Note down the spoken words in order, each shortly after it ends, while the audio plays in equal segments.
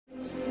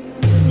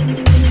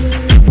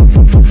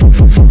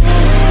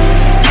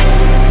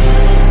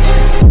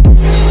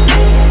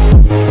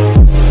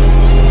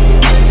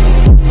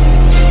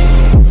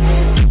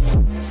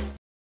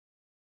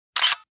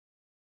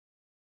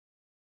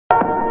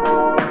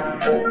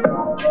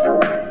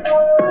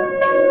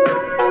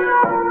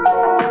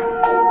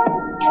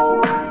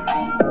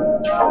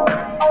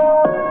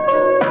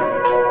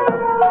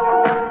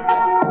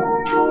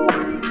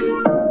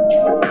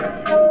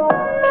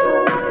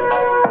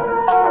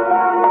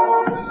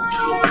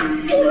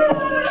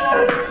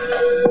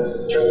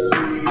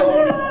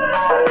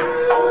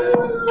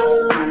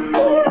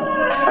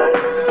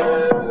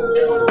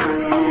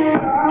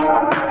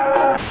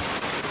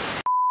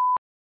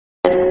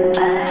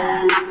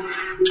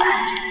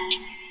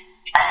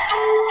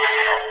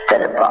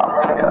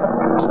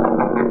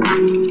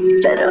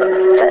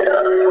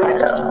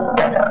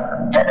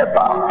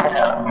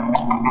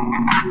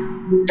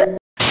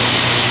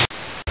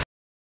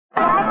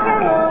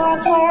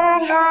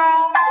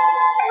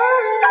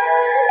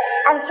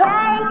I'm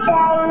trying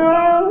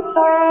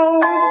inside.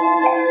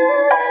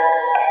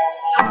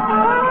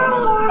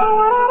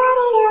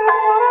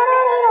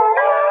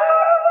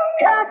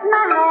 Cross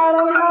my heart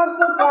and hope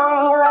to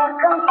die.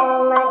 Welcome to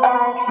my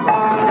dark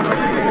side.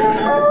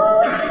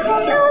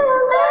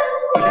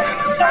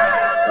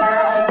 Dark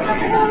side.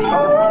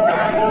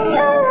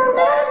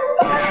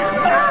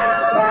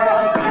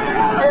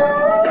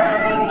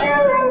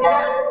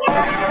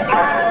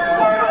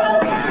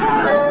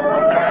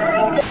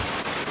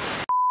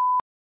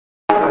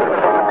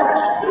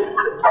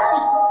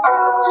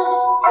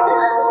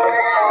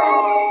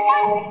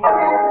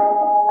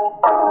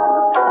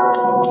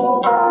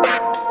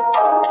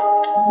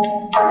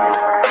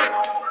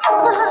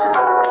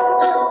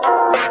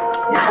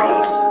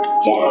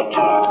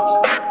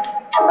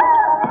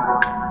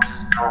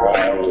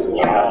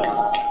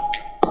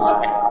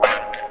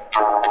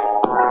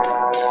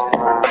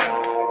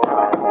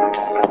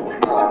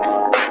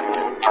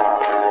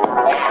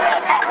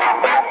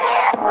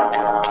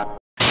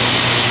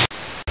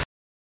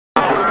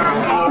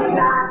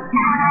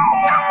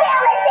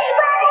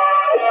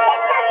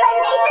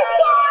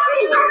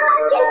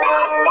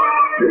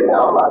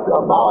 Feel like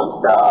a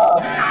monster.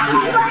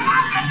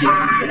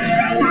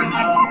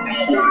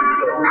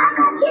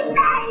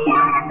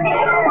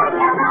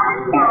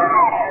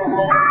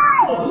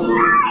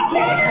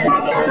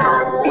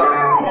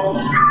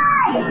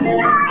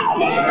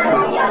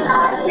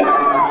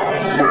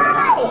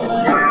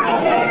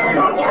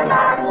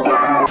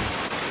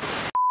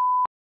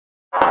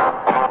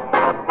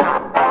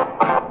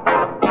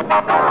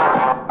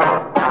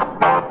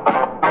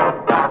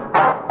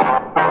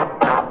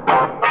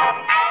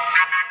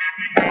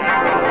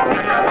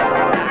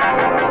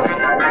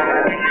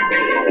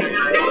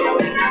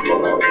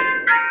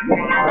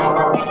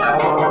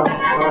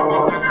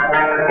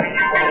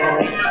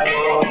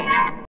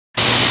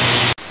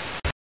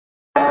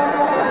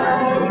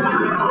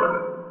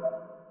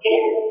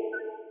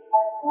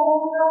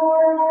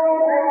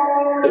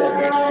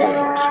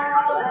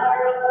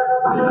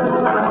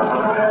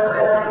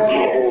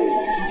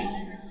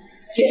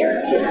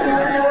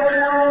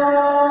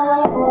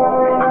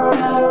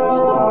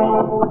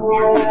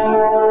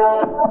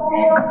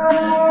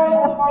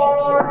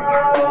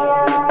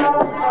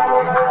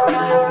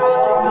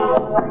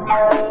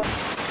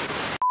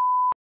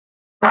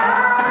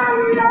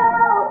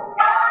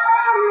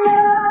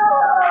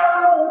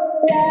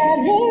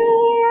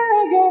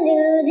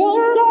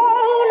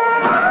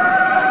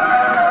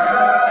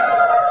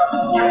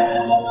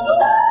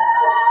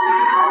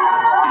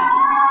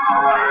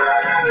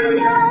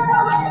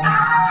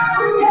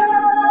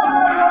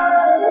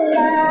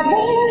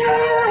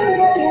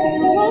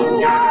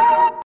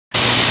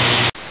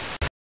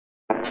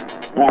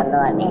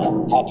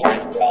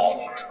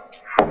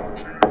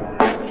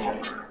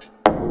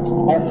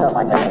 Eu sou o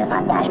motoqueiro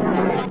fantasma.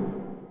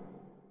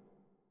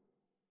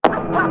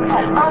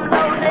 I'm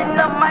loading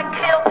up my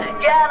kill,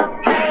 got a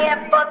plan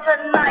for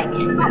tonight.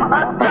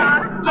 A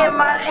dog in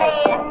my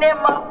hand, in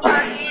my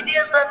pocket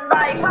is a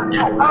knife.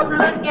 I'm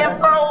looking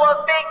for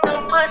a victim,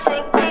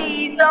 pushing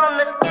keys on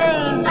the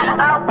scheme.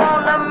 I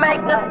wanna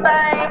make a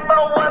thing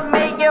for $1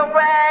 million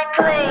ride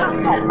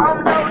clean.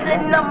 I'm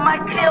loading up my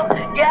kill,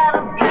 got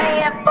a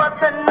plan for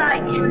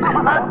tonight.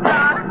 A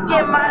dog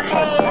in my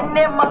hand,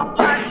 in my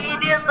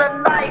pocket is a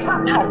knife.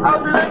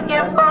 I'm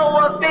looking for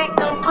a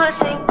victim,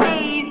 pushing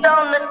keys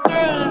on the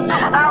scheme.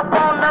 I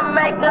wanna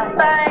make a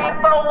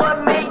thing for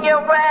 $1 million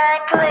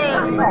ride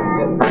clean.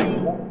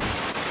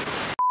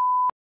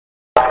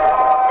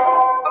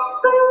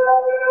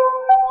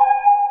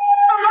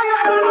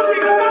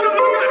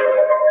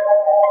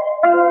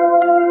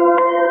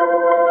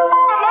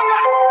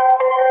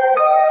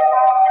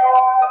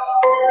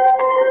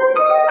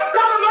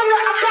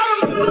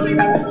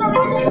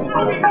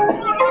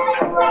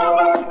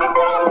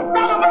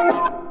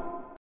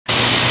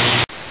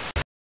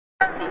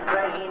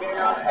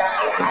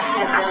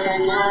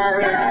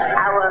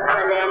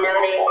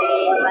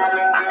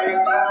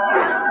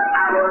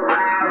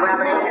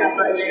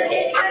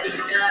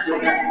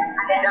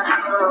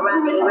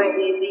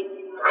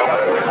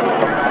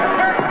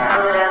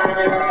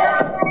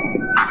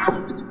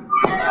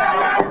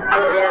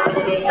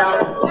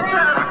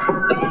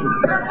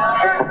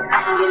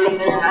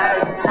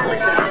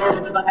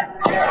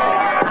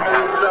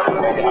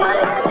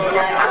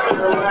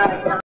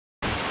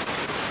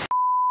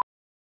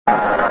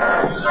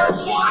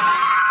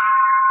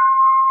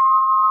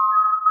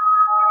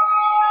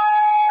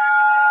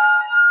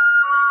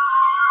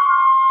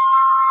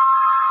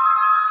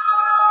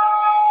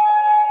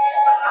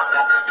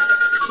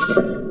 Aduh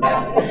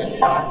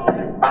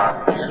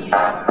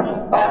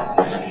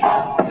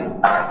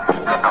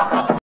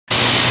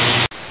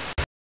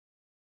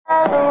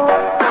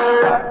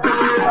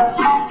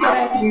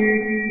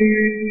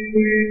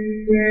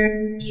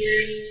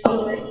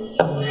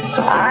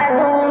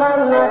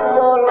mama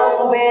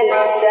tolong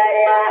beli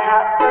saya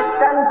HP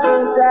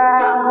Samsung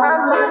kah.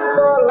 Mama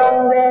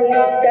tolong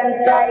belikan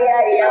saya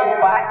yang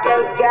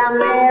pakai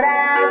kamera.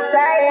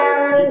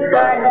 Saya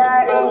minta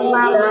dari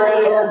mama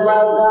coba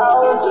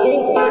kau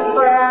sedikit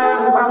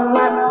perang.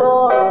 Mama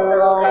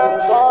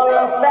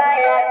tolong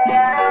saya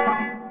kan.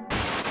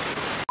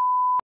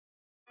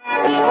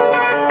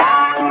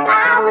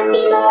 I would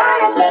be the one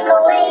to take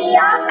away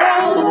your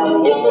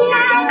pain. Baby,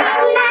 I'll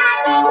come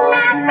back for you.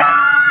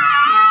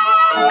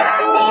 Yeah.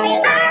 Baby,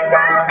 I'll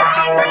come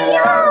back for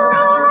you.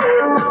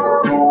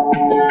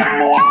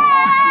 Yeah.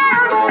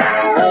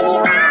 Baby,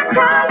 I'll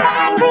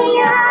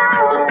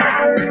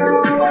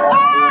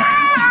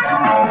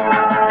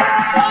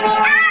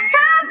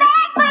come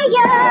back for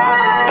you.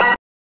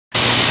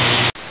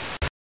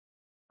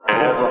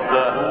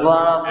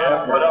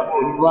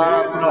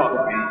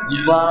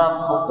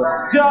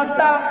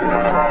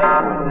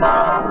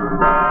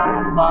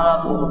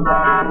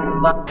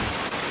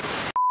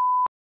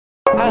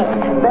 Hey,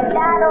 but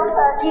I don't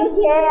fucking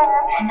care.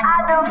 I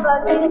don't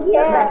fucking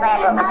care.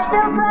 I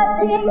don't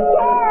fucking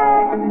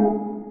care.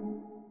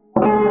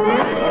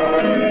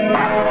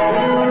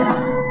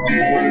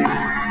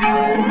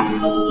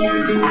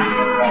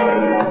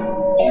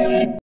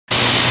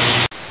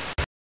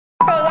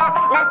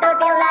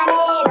 Наступил на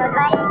мину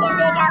твоих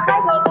языков,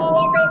 охотники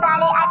не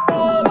слышали о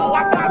силе.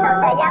 Я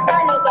спрятался, я в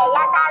домике,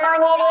 я стану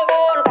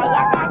невидимкой.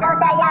 Я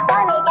спрятался, я в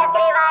домике,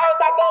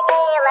 скрываюсь от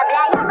текила.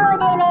 Бля, не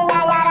буди меня,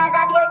 я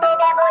разобью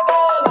тебе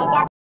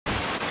будильник.